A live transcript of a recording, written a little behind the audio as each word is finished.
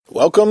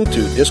Welcome to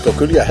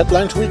Dyscalculia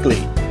Headlines Weekly,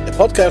 a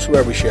podcast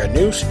where we share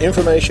news,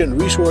 information,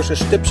 resources,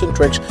 tips and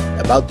tricks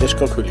about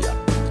dyscalculia.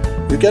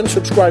 You can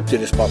subscribe to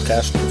this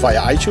podcast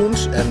via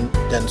iTunes and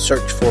then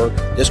search for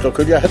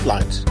Dyscalculia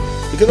Headlines.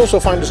 You can also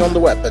find us on the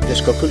web at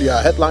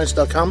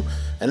dyscalculiaheadlines.com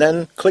and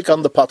then click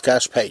on the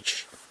podcast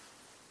page.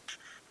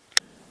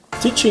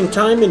 Teaching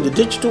time in the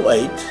digital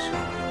age,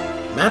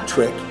 Matt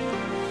Trick,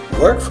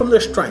 work from their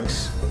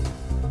strengths,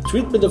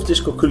 treatment of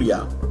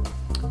dyscalculia,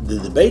 the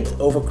debate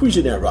over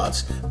Cuisenaire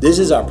rods. This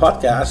is our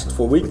podcast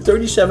for week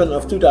 37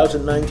 of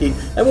 2019,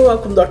 and we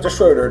welcome Dr.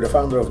 Schroeder, the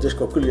founder of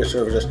Dyscalculia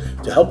Services,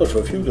 to help us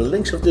review the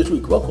links of this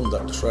week. Welcome,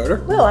 Dr.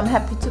 Schroeder. Well, I'm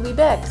happy to be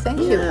back. Thank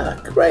you. Yeah,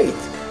 great.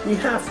 We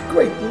have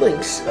great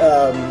links,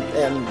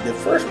 and the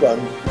first one,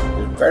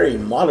 a very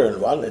modern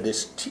one, it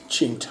is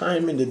teaching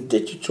time in the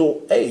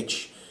digital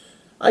age.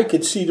 I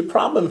can see the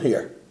problem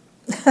here.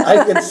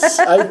 I can just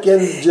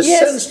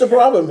sense the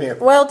problem here.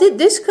 Well,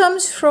 this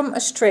comes from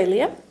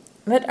Australia,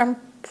 but I'm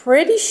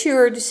pretty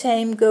sure the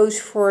same goes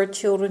for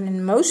children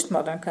in most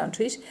modern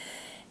countries,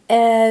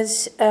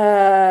 as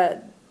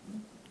they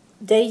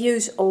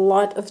use a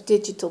lot of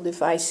digital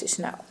devices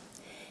now.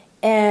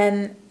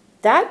 And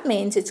that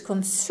means it's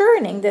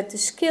concerning that the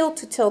skill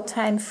to tell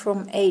time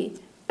from a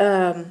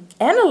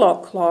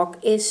analog clock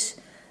is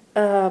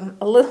a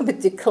little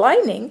bit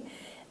declining.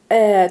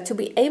 To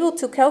be able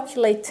to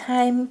calculate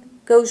time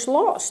goes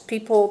lost.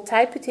 People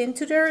type it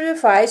into their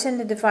device and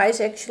the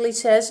device actually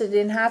says it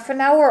in half an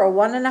hour or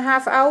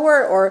 1.5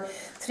 hours or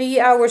 3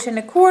 hours and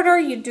a quarter.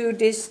 You do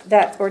this,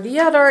 that or the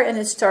other and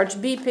it starts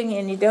beeping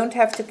and you don't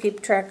have to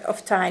keep track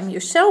of time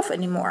yourself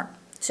anymore.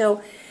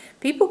 So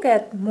people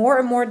get more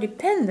and more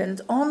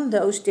dependent on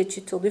those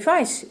digital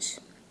devices.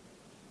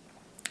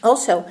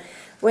 Also,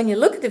 when you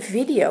look at the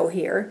video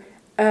here,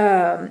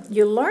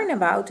 you learn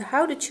about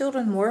how the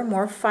children more and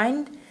more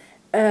find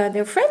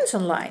their friends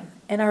online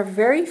and are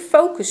very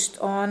focused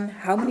on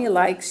how many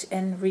likes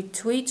and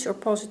retweets or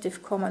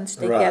positive comments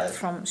they get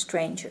from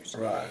strangers.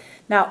 Right.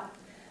 Now,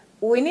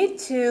 we need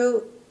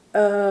to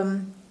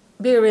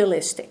be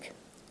realistic.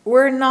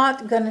 We're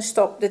not going to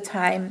stop the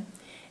time,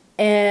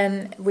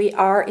 and we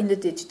are in the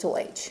digital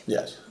age.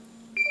 Yes.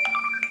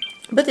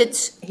 But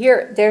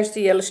there's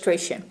the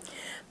illustration.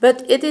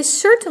 But it is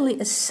certainly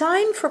a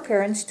sign for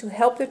parents to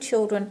help their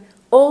children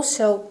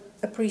also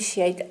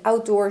appreciate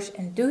outdoors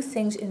and do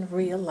things in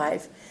real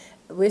life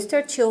with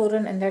their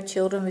children and their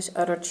children with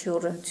other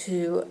children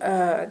to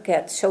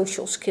get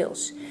social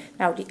skills.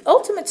 Now, the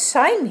ultimate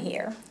sign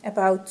here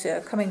about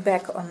coming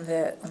back on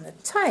the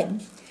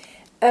time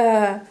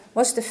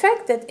was the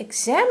fact that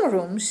exam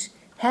rooms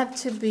had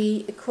to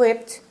be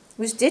equipped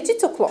with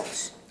digital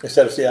clocks.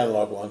 Instead of the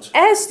analog ones.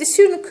 As the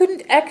student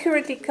couldn't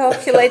accurately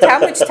calculate how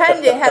much time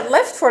they had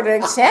left for the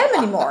exam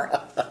anymore.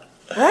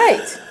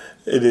 Right.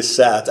 It is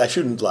sad. I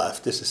shouldn't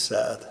laugh. This is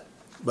sad.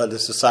 But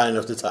it's a sign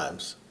of the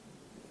times.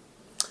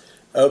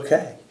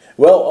 Okay.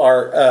 Well,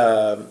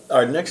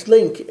 our next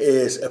link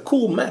is a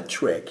cool math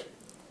trick.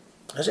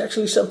 That's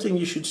actually something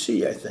you should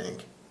see, I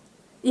think.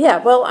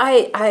 Yeah, well,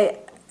 I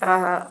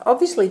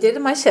obviously did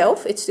it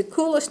myself. It's the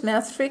coolest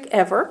math trick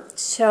ever.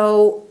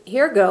 So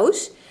here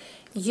goes.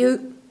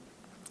 You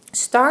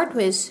start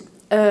with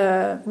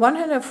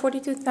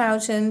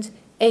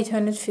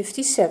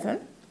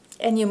 142,857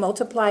 and you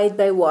multiply it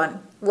by 1.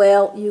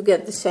 Well, you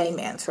get the same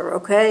answer,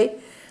 okay?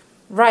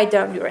 Write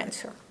down your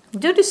answer.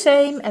 Do the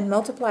same and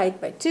multiply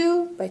it by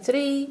 2, by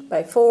 3,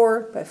 by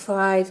 4, by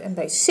 5, and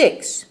by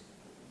 6.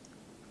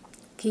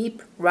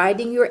 Keep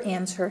writing your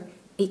answer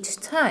each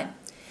time.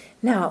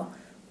 Now,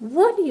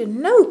 what do you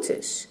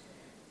notice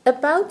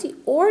about the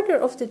order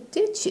of the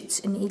digits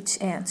in each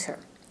answer?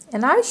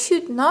 And I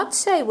should not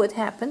say what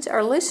happens.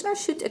 Our listener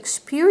should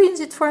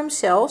experience it for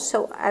himself.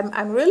 So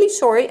I'm really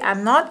sorry.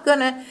 I'm not going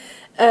to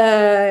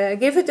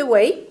give it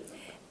away.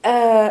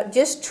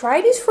 Just try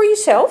this for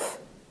yourself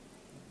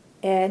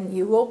and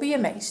you will be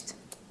amazed.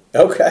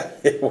 Okay,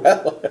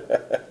 well,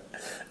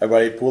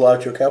 everybody pull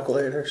out your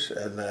calculators.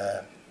 And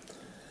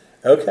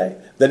okay,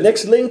 the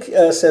next link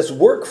says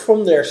work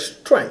from their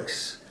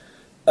strengths.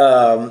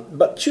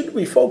 But should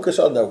we focus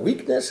on their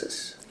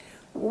weaknesses?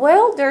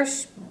 Well,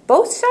 there's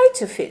both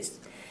sides of it.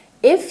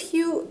 If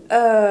you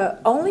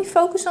only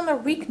focus on their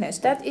weakness,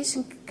 that is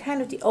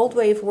kind of the old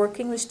way of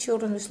working with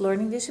children with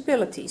learning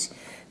disabilities.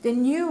 The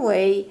new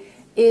way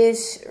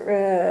is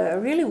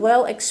really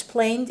well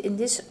explained in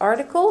this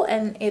article,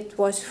 and it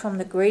was from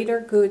the Greater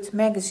Good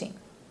magazine.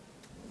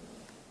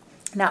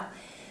 Now,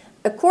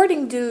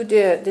 according to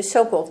the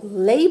so-called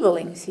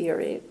labeling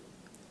theory,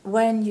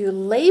 when you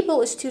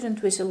label a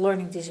student with a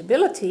learning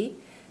disability,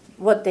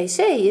 what they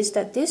say is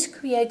that this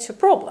creates a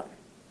problem,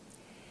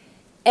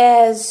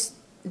 as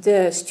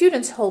the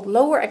students hold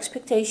lower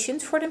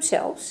expectations for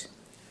themselves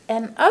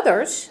and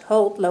others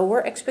hold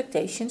lower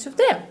expectations of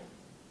them.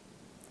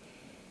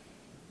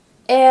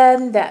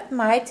 And that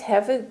might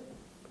have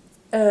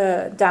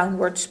a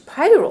downward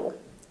spiral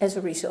as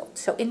a result.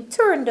 So in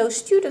turn, those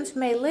students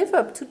may live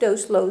up to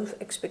those low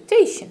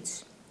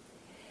expectations.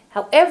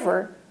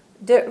 However,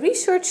 the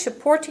research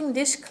supporting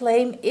this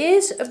claim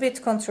is a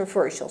bit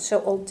controversial.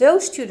 So although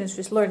students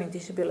with learning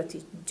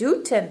disabilities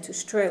do tend to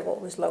struggle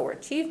with lower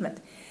achievement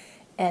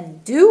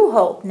and do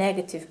hold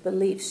negative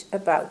beliefs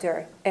about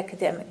their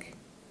academic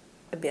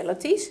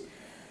abilities,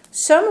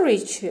 some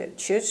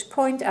researchers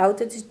point out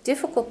that it's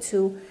difficult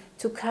to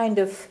kind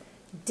of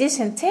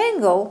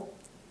disentangle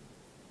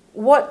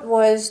what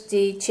was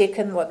the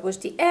chicken, what was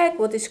the egg,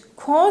 what is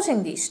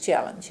causing these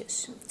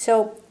challenges.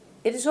 So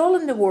it is all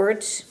in the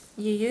words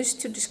you use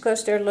to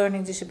discuss their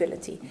learning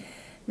disability.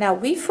 Now,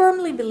 we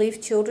firmly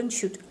believe children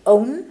should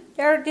own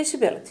their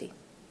disability,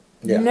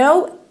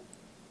 know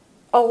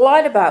a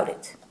lot about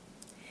it,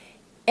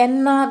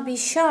 and not be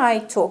shy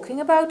talking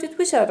about it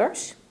with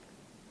others,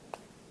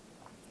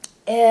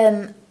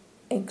 and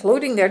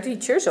including their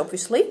teachers,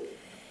 obviously,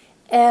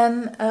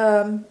 and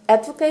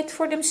advocate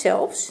for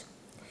themselves.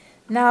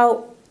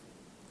 Now,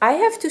 I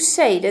have to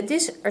say that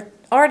this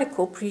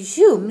article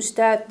presumes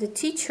that the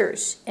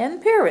teachers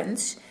and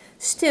parents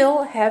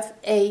still have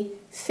a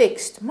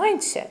fixed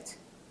mindset.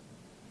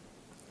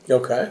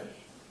 Okay.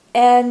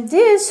 And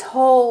this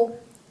whole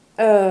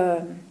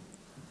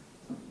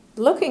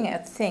looking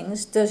at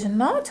things does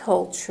not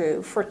hold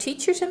true for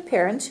teachers and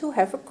parents who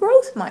have a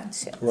growth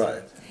mindset.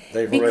 Right.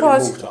 They've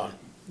already moved on.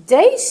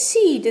 They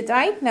see the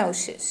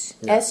diagnosis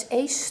as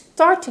a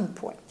starting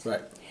point.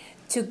 Right.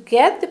 To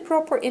get the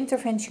proper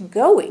intervention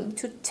going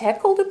to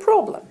tackle the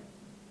problem.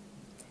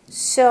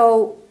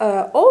 So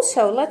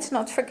also, let's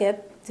not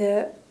forget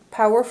the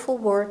powerful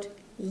word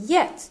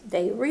yet.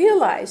 They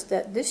realize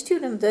that the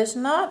student does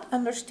not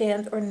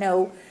understand or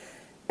know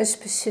a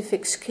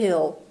specific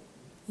skill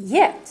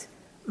yet,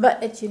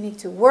 but that you need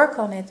to work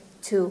on it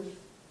to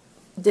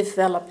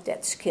develop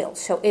that skill.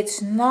 So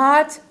it's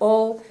not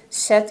all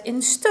set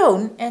in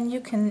stone, and you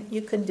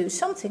can do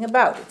something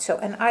about it. So,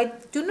 and I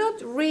do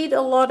not read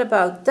a lot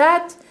about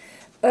that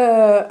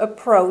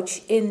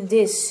approach in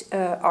this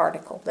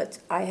article, but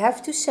I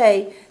have to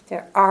say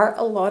there are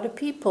a lot of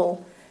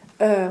people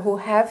who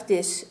have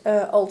this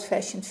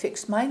old-fashioned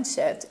fixed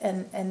mindset,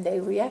 and they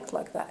react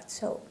like that.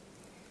 So,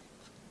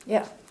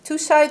 yeah, two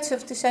sides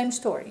of the same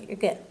story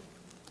again.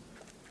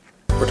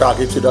 We're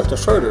talking to Dr.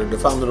 Schroeder, the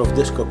founder of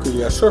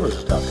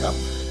dyscalculiaservices.com,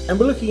 and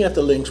we're looking at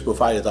the links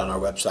provided on our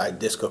website,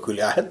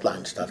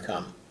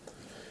 dyscalculiaheadlines.com.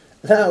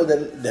 Now,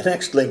 the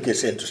next link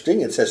is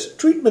interesting. It says,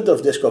 treatment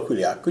of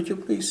dyscalculia. Could you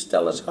please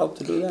tell us how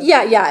to do that?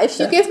 Yeah. If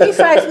you give me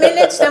 5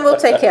 minutes, then we'll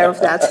take care of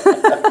that.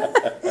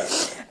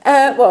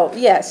 Well,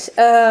 yes.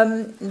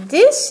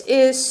 This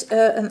is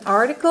an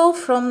article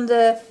from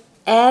the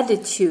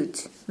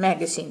Attitude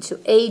magazine, so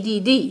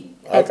ADD,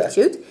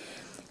 Attitude.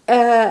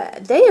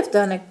 They have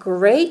done a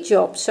great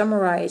job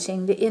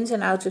summarizing the ins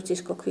and outs of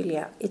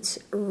dyscalculia. It's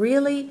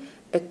really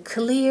a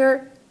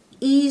clear,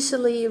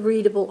 easily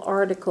readable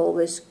article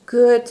with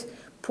good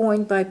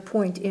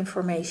point-by-point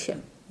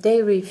information.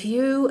 They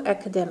review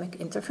academic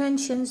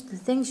interventions, the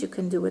things you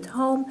can do at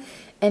home,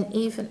 and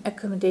even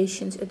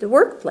accommodations at the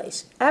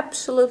workplace.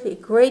 Absolutely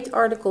great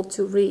article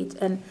to read,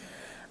 and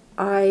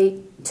I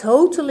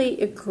totally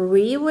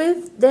agree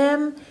with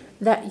them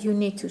that you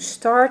need to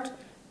start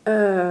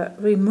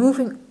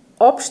removing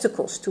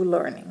obstacles to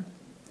learning,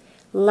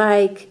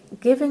 like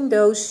giving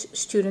those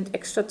students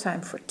extra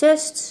time for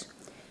tests,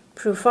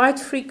 provide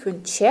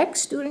frequent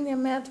checks during their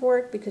math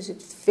work, because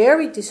it's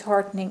very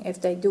disheartening if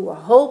they do a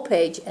whole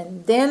page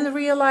and then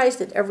realize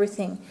that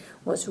everything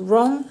was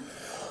wrong.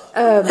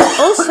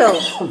 Also,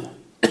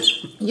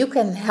 you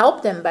can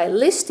help them by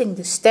listing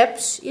the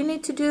steps you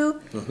need to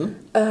do.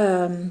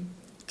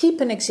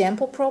 Keep an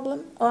example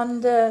problem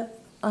on the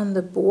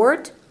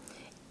board,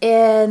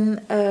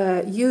 and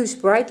use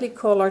brightly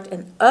colored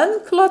and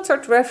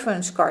uncluttered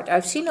reference cards.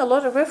 I've seen a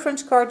lot of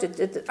reference cards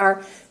that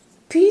are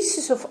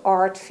pieces of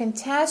art,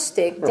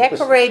 fantastic,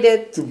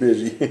 decorated, too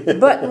busy,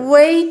 but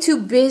way too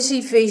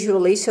busy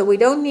visually, so we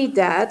don't need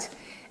that.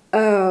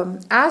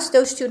 Ask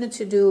those students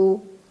to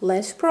do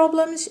less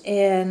problems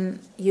and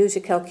use a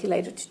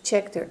calculator to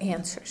check their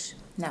answers.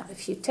 Now,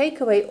 if you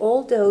take away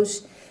all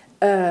those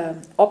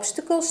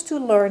obstacles to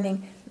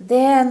learning,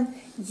 then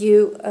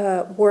you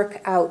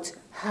work out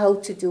how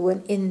to do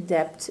an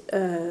in-depth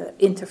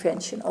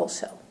intervention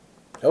also.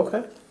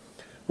 Okay.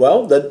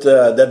 Well,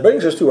 that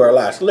brings us to our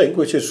last link,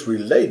 which is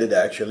related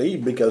actually,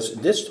 because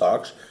this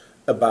talks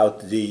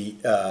about the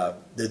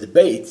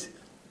debate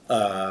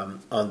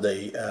about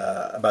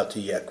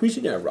the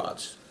Cuisenaire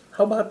rods.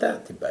 How about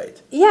that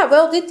debate? Yeah,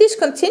 well, this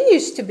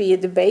continues to be a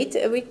debate.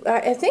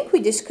 I think we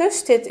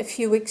discussed it a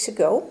few weeks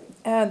ago.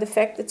 The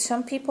fact that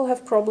some people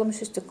have problems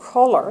with the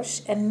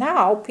colors, and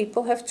now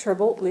people have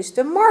trouble with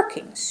the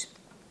markings.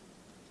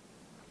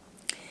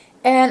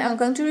 And I'm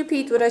going to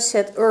repeat what I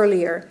said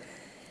earlier.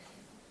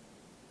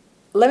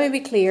 Let me be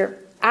clear.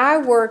 I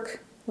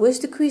work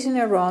with the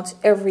Cuisenaire rods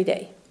every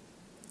day.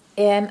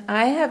 And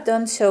I have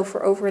done so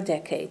for over a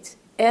decade.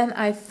 And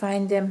I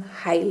find them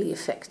highly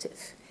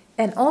effective.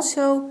 And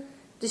also,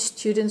 the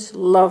students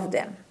love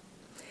them.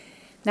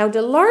 Now,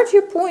 the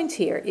larger point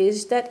here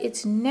is that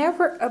it's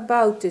never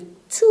about the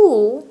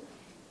tool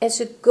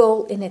as a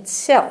goal in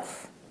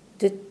itself.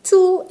 The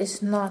tool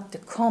is not the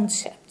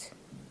concept.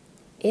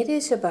 It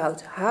is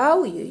about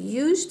how you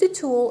use the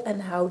tool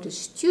and how the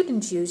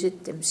students use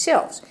it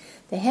themselves.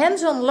 The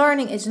hands-on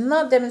learning is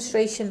not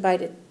demonstration by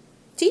the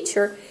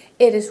teacher,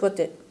 it is what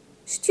the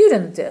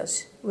student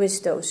does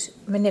with those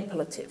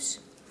manipulatives.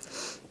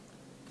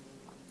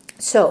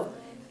 So,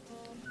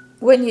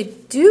 when you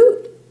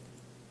do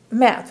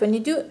math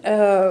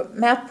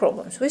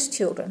problems with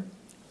children,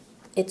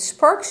 it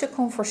sparks a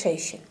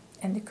conversation,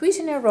 and the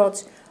Cuisenaire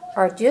rods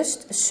are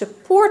just a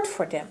support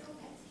for them.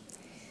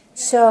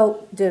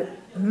 So the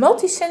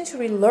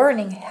multisensory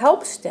learning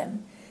helps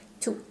them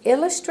to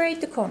illustrate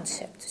the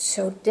concept,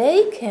 so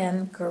they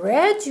can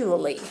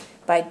gradually,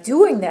 by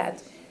doing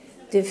that,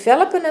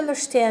 develop an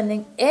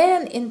understanding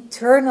and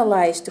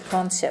internalize the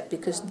concept,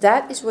 because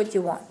that is what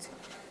you want.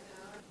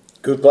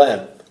 Good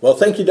plan. Well,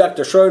 thank you,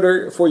 Dr.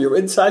 Schroeder, for your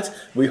insights.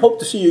 We hope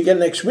to see you again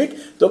next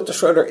week. Dr.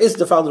 Schroeder is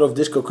the founder of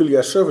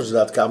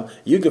dyscalculiaservice.com.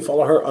 You can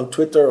follow her on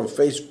Twitter, on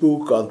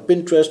Facebook, on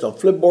Pinterest, on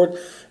Flipboard.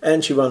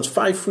 And she runs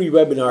 5 free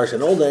webinars,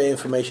 and all the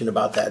information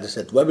about that is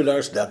at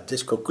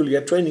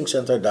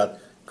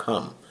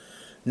webinars.dyscalculiatrainingcenter.com.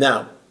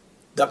 Now,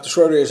 Dr.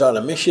 Schroeder is on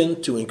a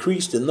mission to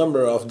increase the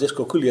number of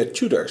dyscalculia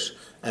tutors.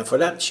 And for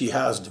that, she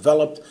has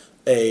developed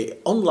an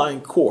online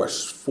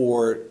course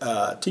for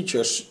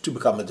teachers to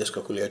become a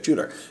dyscalculia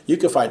tutor. You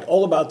can find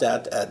all about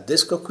that at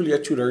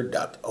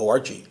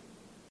dyscalculiatutor.org.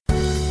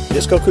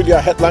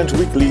 Dyscalculia Headlines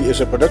Weekly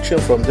is a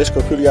production from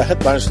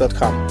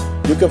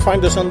dyscalculiaheadlines.com. You can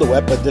find us on the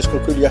web at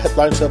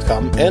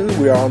dyscalculiaheadlines.com, and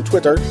we are on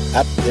Twitter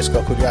at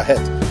dyscalculiahead.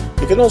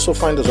 You can also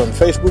find us on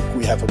Facebook.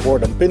 We have a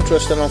board on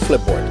Pinterest and on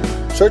Flipboard.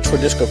 Search for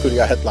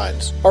Dyscalculia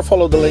Headlines or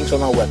follow the links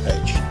on our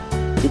webpage.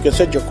 You can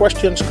send your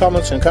questions,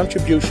 comments and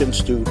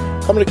contributions to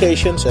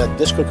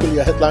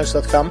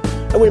communications@dyscalculiaheadlines.com,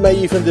 and we may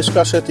even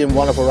discuss it in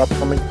one of our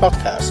upcoming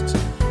podcasts.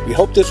 We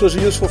hope this was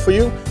useful for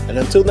you, and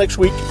until next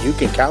week, you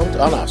can count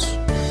on us.